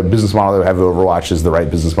think the business model that we have at Overwatch is the right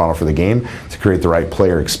business model for the game to create the right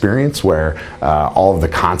player experience where all of the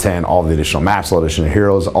content, all of the additional maps, all the additional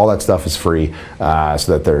heroes, all that stuff is free so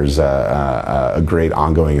that there's a great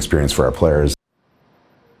ongoing experience for our players.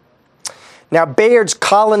 Now, Bayard's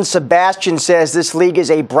Colin Sebastian says this league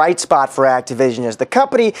is a bright spot for Activision as the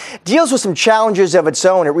company deals with some challenges of its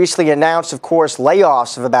own. It recently announced, of course,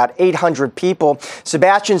 layoffs of about 800 people.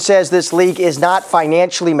 Sebastian says this league is not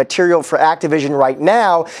financially material for Activision right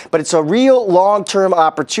now, but it's a real long-term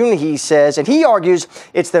opportunity, he says. And he argues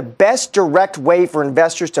it's the best direct way for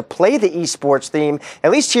investors to play the esports theme,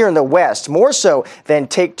 at least here in the West, more so than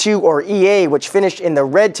Take-Two or EA, which finished in the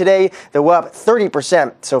red today. They're up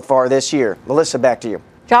 30% so far this year. Melissa, back to you.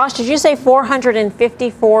 Josh, did you say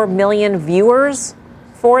 454 million viewers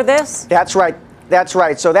for this? That's right. That's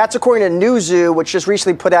right. So that's according to Newzoo, which just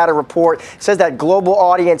recently put out a report. It says that global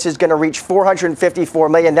audience is going to reach 454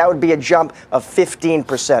 million. That would be a jump of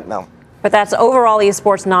 15%, Mel. But that's overall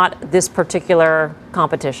esports, not this particular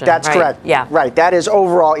competition. That's right? correct. Yeah. Right. That is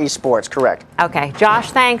overall esports. Correct. Okay. Josh,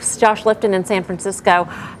 thanks. Josh Lipton in San Francisco.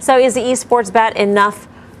 So is the esports bet enough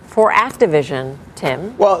for Activision,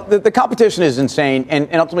 Tim? Well, the competition is insane,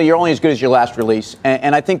 and ultimately you're only as good as your last release,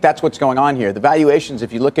 and I think that's what's going on here. The valuations,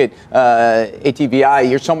 if you look at ATVI,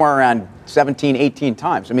 you're somewhere around 17, 18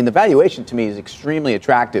 times. I mean, the valuation to me is extremely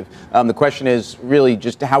attractive. The question is really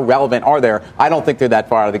just how relevant are they? I don't think they're that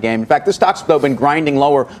far out of the game. In fact, the stock's though been grinding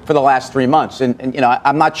lower for the last 3 months, and you know,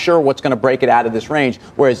 I'm not sure what's going to break it out of this range.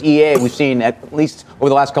 Whereas EA, we've seen at least over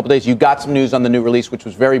the last couple of days, you got some news on the new release, which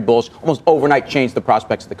was very bullish, almost overnight changed the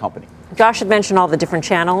prospects of the company. Josh had mentioned all the different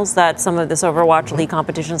channels that some of this Overwatch League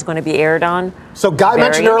competition is going to be aired on. So Guy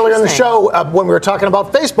mentioned earlier in the show when we were talking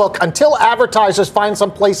about Facebook, until advertisers find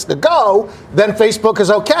some place to go, then Facebook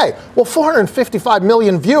is okay. Well, 455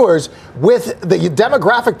 million viewers with the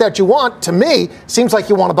demographic that you want, to me, seems like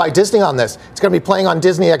you want to buy Disney on this. It's going to be playing on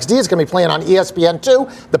Disney XD. It's going to be playing on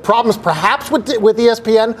ESPN2. The problems perhaps with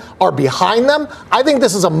ESPN are behind them. I think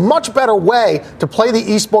this is a much better way to play the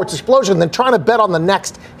esports explosion than trying to bet on the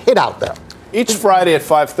next hit out there. Each Friday at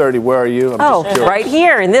 5:30, where are you? Right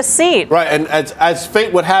here in this seat. Right, and as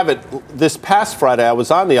fate would have it, this past Friday I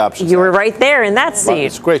was on the options. You were right there in that seat.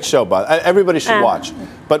 It's a great show, but everybody should watch.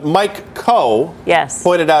 But Mike Coe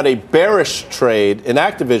pointed out a bearish trade in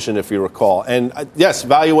Activision, if you recall. And yes,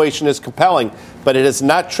 valuation is compelling, but it has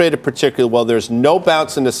not traded particularly well. There's no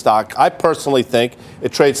bounce in the stock. I personally think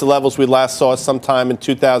it trades the levels we last saw sometime in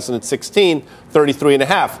 2016,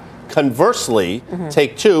 33.5. Conversely,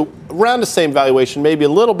 Take-Two, around the same valuation, maybe a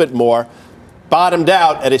little bit more, bottomed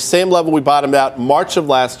out at the same level we bottomed out March of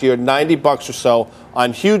last year, $90 or so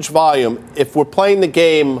on huge volume. If we're playing the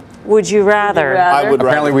game, would you rather? I would rather.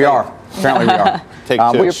 Apparently we are.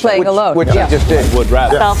 Take-Two. You're playing alone. Which I just did. Would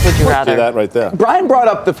rather. Would you rather? Do that right there. Brian brought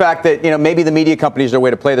up the fact that, you know, maybe the media companies are a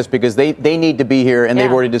way to play this because they need to be here and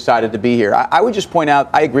they've already decided to be here. I would just point out,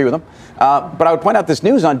 I agree with them, but I would point out this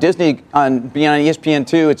news on Disney, on being on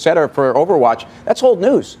ESPN2, et cetera, for Overwatch. That's old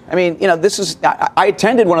news. I mean, you know, this is, I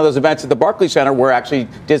attended one of those events at the Barclays Center where actually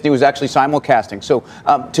Disney was actually simulcasting. So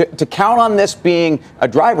to count on this being a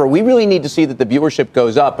driver, we really need to see that the viewership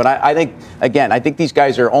goes up. And I think, again, I think these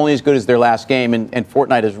guys are only as good as their last game, and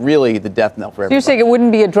Fortnite is really the death knell for everybody. You're saying it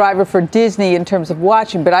wouldn't be a driver for Disney in terms of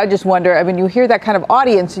watching, but I just wonder, I mean, you hear that kind of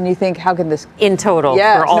audience and you think, how can this... In total,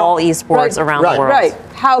 for all esports around the world. Right.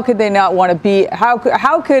 How could they not want to be... How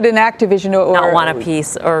could an Activision or... Not want a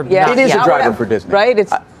piece or... It is a driver for Disney. Right?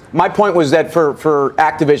 It's... My point was that for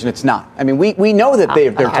Activision, it's not. I mean, we know that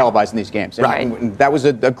they're televising these games. And that was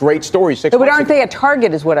a great story 6 months ago. But aren't they a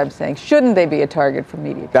target is what I'm saying? Shouldn't they be a target for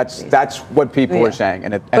media? That's what people are saying.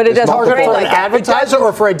 And but it doesn't target for an advertiser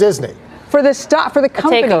or for a Disney? For the stock, for the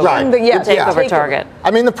company. Takeover target.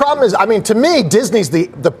 I mean, the problem is, to me, Disney's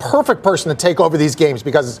the perfect person to take over these games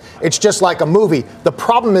because it's just like a movie. The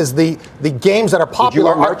problem is the games that are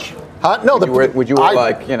popular. Would you wear merch? No, would you wear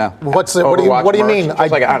like, you know? What do you mean?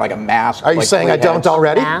 Like a mask. Are you saying I don't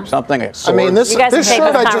already? Something. I mean, this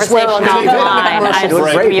shirt I just wear on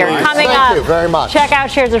TV. Coming up. Thank you very much. Check out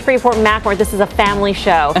shares of Freeport-McMoRan. This is a family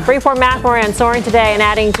show. Freeport-McMoRan soaring today and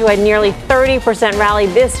adding to a nearly 30% rally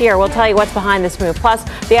this year. We'll tell you what's behind this move. Plus,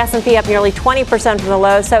 the S&P up nearly 20% from the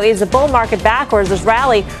low. So is the bull market back, or is this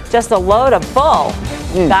rally just a load of bull?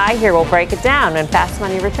 Guy here will break it down when Fast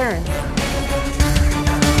Money returns.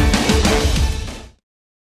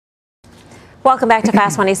 Welcome back to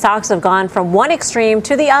Fast Money. Stocks have gone from one extreme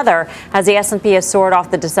to the other as the S&P has soared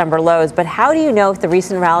off the December lows. But how do you know if the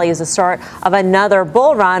recent rally is the start of another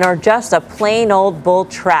bull run or just a plain old bull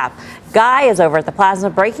trap? Guy is over at the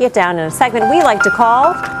Plaza breaking it down in a segment we like to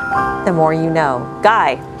call The more you know.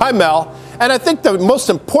 Guy. Hi, Mel. And I think the most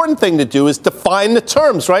important thing to do is define the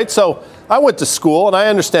terms, right? So I went to school, and I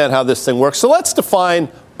understand how this thing works. So let's define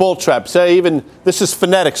bull trap. Say even, this is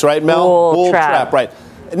phonetics, right, Mel? Bull trap, right.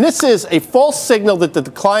 And this is a false signal that the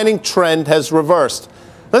declining trend has reversed.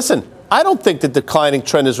 Listen, I don't think the declining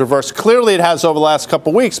trend is reversed. Clearly it has over the last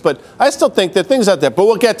couple of weeks, but I still think there are things out there. But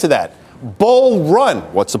we'll get to that. Bull run.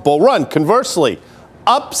 What's a bull run? Conversely,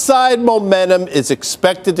 upside momentum is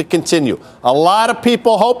expected to continue. A lot of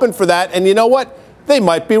people hoping for that, and you know what? They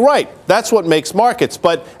might be right. That's what makes markets.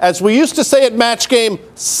 But as we used to say at Match Game,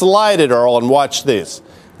 slide it, Earl, and watch this.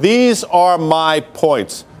 These are my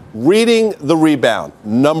points. Reading the rebound.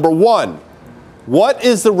 Number one, what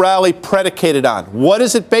is the rally predicated on? What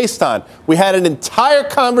is it based on? We had an entire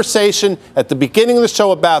conversation at the beginning of the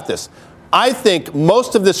show about this. I think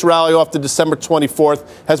most of this rally off the December 24th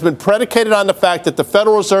has been predicated on the fact that the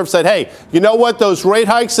Federal Reserve said, hey, you know what, those rate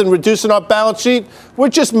hikes and reducing our balance sheet, we're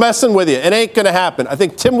just messing with you. It ain't going to happen. I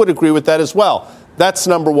think Tim would agree with that as well. That's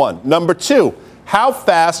number one. Number two, how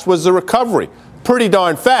fast was the recovery? Pretty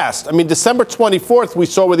darn fast. I mean, December 24th, we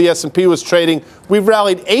saw where the S&P was trading. We've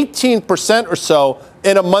rallied 18% or so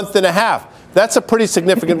in a month and a half. That's a pretty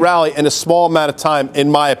significant rally in a small amount of time,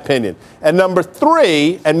 in my opinion. And number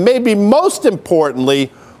three, and maybe most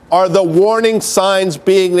importantly, are the warning signs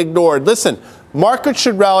being ignored. Listen, markets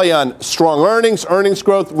should rally on strong earnings, earnings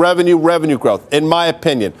growth, revenue growth, in my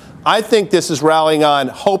opinion. I think this is rallying on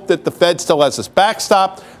hope that the Fed still has this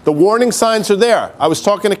backstop. The warning signs are there. I was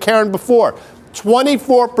talking to Karen before.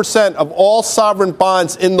 24% of all sovereign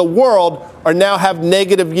bonds in the world are now have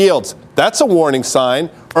negative yields. That's a warning sign.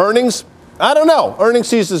 Earnings, I don't know. Earnings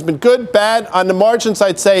season has been good, bad. On the margins,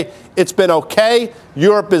 I'd say it's been okay.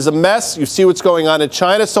 Europe is a mess. You see what's going on in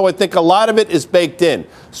China. So I think a lot of it is baked in.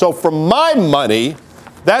 So for my money,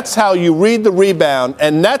 that's how you read the rebound.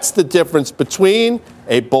 And that's the difference between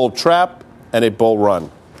a bull trap and a bull run.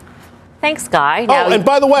 Thanks, Guy. And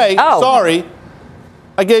by the way, sorry,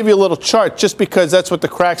 I gave you a little chart just because that's what the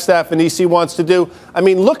crack staff and EC wants to do. I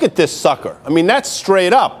mean, look at this sucker. I mean, that's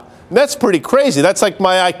straight up. That's pretty crazy. That's like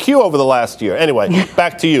my IQ over the last year. Anyway,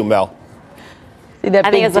 back to you, Mel.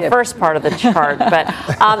 I think it's the first part of the chart. But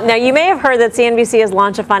now you may have heard that CNBC has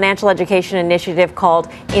launched a financial education initiative called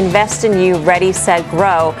Invest in You, Ready, Set,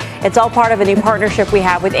 Grow. It's all part of a new partnership we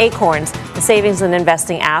have with Acorns, the savings and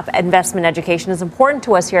investing app. Investment education is important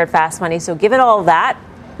to us here at Fast Money. So given all of that,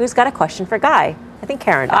 who's got a question for Guy? I think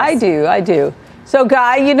Karen does. I do. So,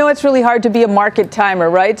 Guy, you know it's really hard to be a market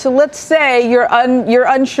timer, right? So let's say you're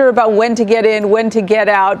unsure about when to get in, when to get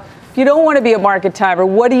out. If you don't want to be a market timer,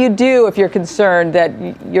 what do you do if you're concerned that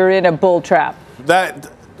you're in a bull trap?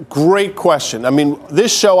 Great question. I mean,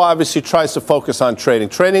 this show obviously tries to focus on trading.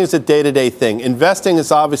 Trading is a day-to-day thing. Investing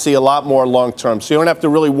is obviously a lot more long-term, so you don't have to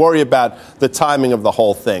really worry about the timing of the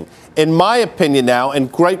whole thing. In my opinion now,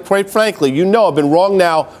 and quite frankly, you know I've been wrong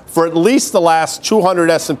now for at least the last 200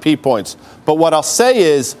 S&P points. But what I'll say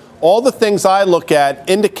is all the things I look at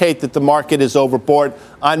indicate that the market is overbought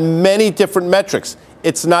on many different metrics.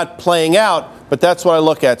 It's not playing out, but that's what I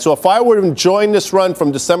look at. So if I were to enjoy this run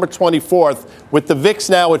from December 24th with the VIX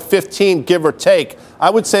now at 15, give or take, I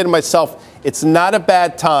would say to myself, it's not a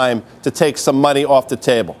bad time to take some money off the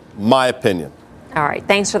table, my opinion. All right.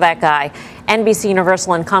 Thanks for that, Guy. NBC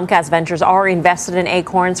Universal and Comcast Ventures are invested in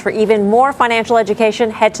Acorns. For even more financial education,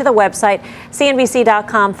 head to the website,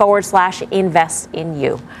 cnbc.com/invest in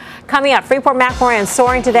you. Coming up, Freeport-McMoRan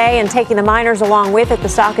soaring today and taking the miners along with it. The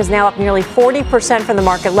stock is now up nearly 40% from the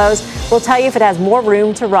market lows. We'll tell you if it has more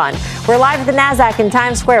room to run. We're live at the NASDAQ in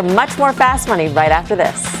Times Square. Much more Fast Money right after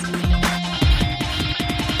this.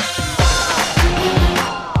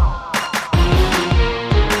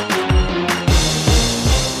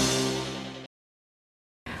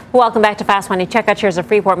 Welcome back to Fast Money. Check out shares of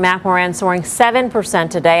Freeport-McMoRan soaring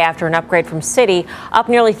 7% today after an upgrade from Citi, up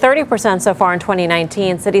nearly 30% so far in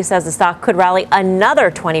 2019. Citi says the stock could rally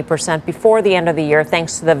another 20% before the end of the year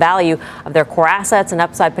thanks to the value of their core assets and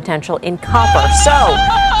upside potential in copper. So,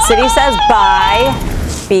 Citi says buy.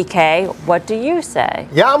 BK, what do you say?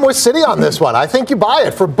 Yeah, I'm with Citi on this one. I think you buy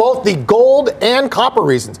it for both the gold and copper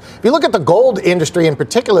reasons. If you look at the gold industry in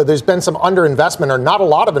particular, there's been some underinvestment or not a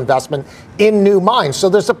lot of investment in new mines. So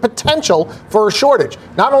there's a potential for a shortage.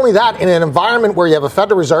 Not only that, in an environment where you have a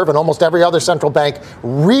Federal Reserve and almost every other central bank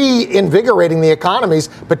reinvigorating the economies,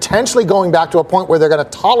 potentially going back to a point where they're going to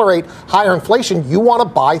tolerate higher inflation, you want to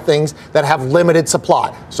buy things that have limited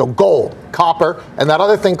supply. So gold, copper, and that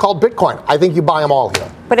other thing called Bitcoin. I think you buy them all here.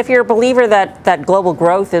 But if you're a believer that global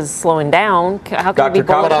growth is slowing down, how can you be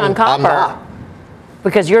bullish on copper?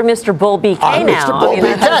 Because you're Mr. Bull BK I'm now. Mr. Bull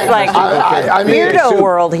BK. That's like I mean, weirdo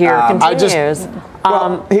world here continues.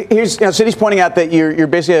 Here's Cindy's pointing out that you're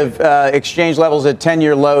basically have exchange levels at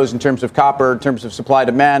 10-year lows in terms of copper, in terms of supply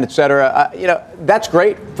demand, et cetera. That's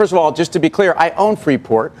great. First of all, just to be clear, I own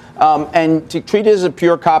Freeport, and to treat it as a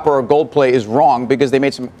pure copper or gold play is wrong because they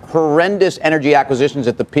made some horrendous energy acquisitions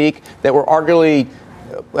at the peak that were arguably.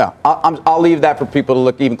 Well, I'll leave that for people to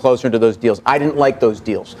look even closer into those deals. I didn't like those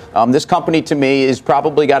deals. This company, to me, is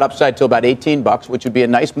probably got upside to about $18, which would be a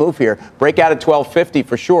nice move here. Break out at $12.50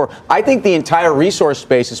 for sure. I think the entire resource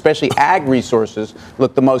space, especially ag resources,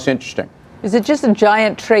 look the most interesting. Is it just a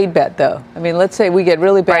giant trade bet, though? I mean, let's say we get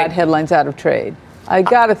really bad headlines out of trade. I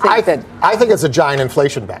got to think that. I think it's a giant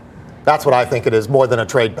inflation bet. That's what I think it is, more than a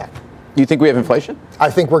trade bet. You think we have inflation?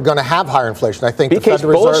 I think we're going to have higher inflation. I think BK's the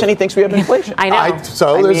Federal bullish Reserve, and he thinks we have inflation. I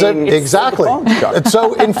know. Exactly.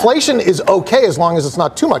 So inflation is okay as long as it's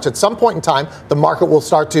not too much. At some point in time, the market will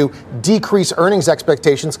start to decrease earnings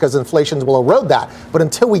expectations because inflation will erode that. But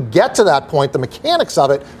until we get to that point, the mechanics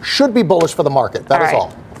of it should be bullish for the market. That is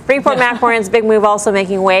all. Freeport-McMoRan's big move also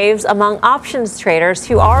making waves among options traders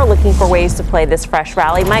who are looking for ways to play this fresh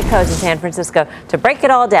rally. Mike Coe's in San Francisco to break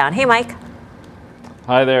it all down. Hey, Mike.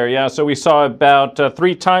 Hi there. Yeah, so we saw about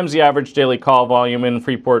 3 times the average daily call volume in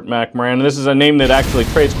Freeport-McMoRan. And this is a name that actually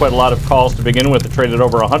trades quite a lot of calls to begin with. It traded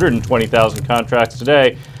over 120,000 contracts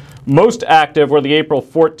today. Most active were the April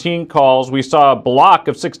 14 calls. We saw a block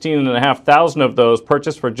of 16,500 of those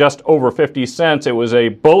purchased for just over 50 cents. It was a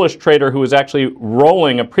bullish trader who was actually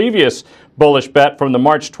rolling a previous bullish bet from the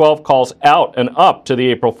March 12 calls out and up to the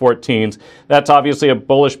April 14s. That's obviously a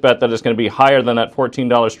bullish bet that is going to be higher than that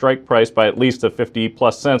 $14 strike price by at least the 50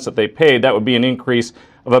 plus cents that they paid. That would be an increase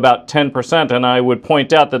of about 10%, and I would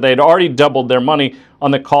point out that they'd already doubled their money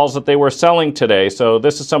on the calls that they were selling today. So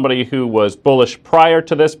this is somebody who was bullish prior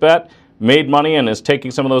to this bet, made money, and is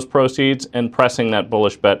taking some of those proceeds and pressing that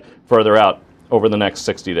bullish bet further out over the next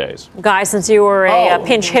 60 days. Guys, since you were a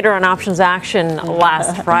pinch hitter on options action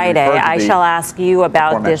last Friday, I shall ask you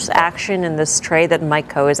about this action and this trade that Mike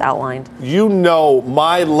Coe has outlined. You know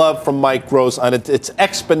my love for Mike grows on it. It's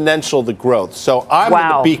exponential, the growth. So I'm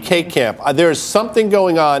in the BK camp. There's something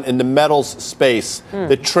going on in the metals space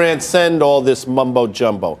that transcend all this mumbo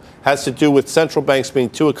jumbo. Has to do with central banks being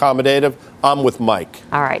too accommodative. I'm with Mike.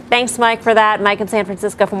 All right. Thanks, Mike, for that. Mike in San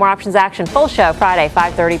Francisco for more options action. Full show Friday,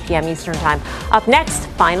 5:30 p.m. Eastern Time. Up next,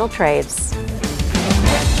 final trades.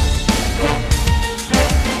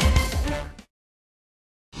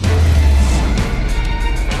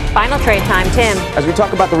 Final trade time, Tim. As we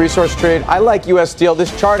talk about the resource trade, I like U.S. Steel.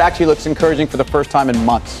 This chart actually looks encouraging for the first time in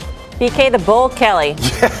months. BK the Bull, Kelly.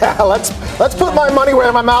 Yeah, let's put my money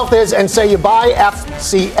where my mouth is and say you buy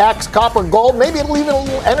FCX, copper, gold. Maybe it'll leave a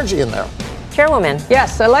little energy in there. Chairwoman.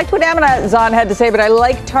 Yes, I liked what Amazon had to say, but I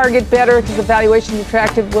like Target better because the valuation is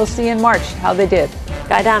attractive. We'll see in March how they did.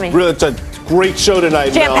 Guy Dami. Really, it's a great show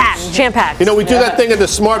tonight. Jam-packed. You know, we do that thing at the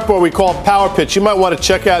smart board we call Power Pitch. You might want to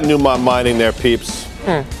check out Newmont Mining there, peeps.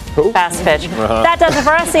 Fast pitch. That does it for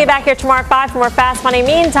us. See you back here tomorrow at 5 for more Fast Money.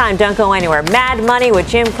 Meantime, don't go anywhere. Mad Money with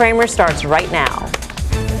Jim Cramer starts right now.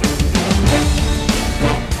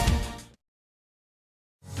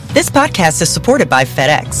 This podcast is supported by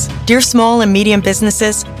FedEx. Dear small and medium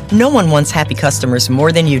businesses, no one wants happy customers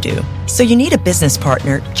more than you do. So you need a business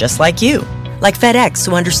partner just like you. Like FedEx,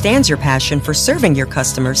 who understands your passion for serving your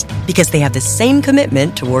customers because they have the same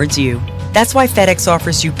commitment towards you. That's why FedEx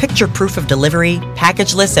offers you picture proof of delivery,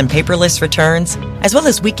 packageless and paperless returns, as well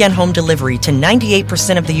as weekend home delivery to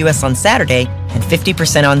 98% of the U.S. on Saturday and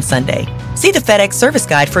 50% on Sunday. See the FedEx service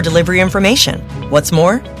guide for delivery information. What's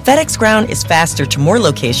more, FedEx Ground is faster to more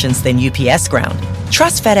locations than UPS Ground.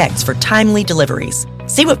 Trust FedEx for timely deliveries.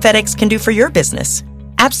 See what FedEx can do for your business.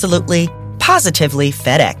 Absolutely, positively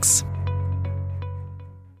FedEx.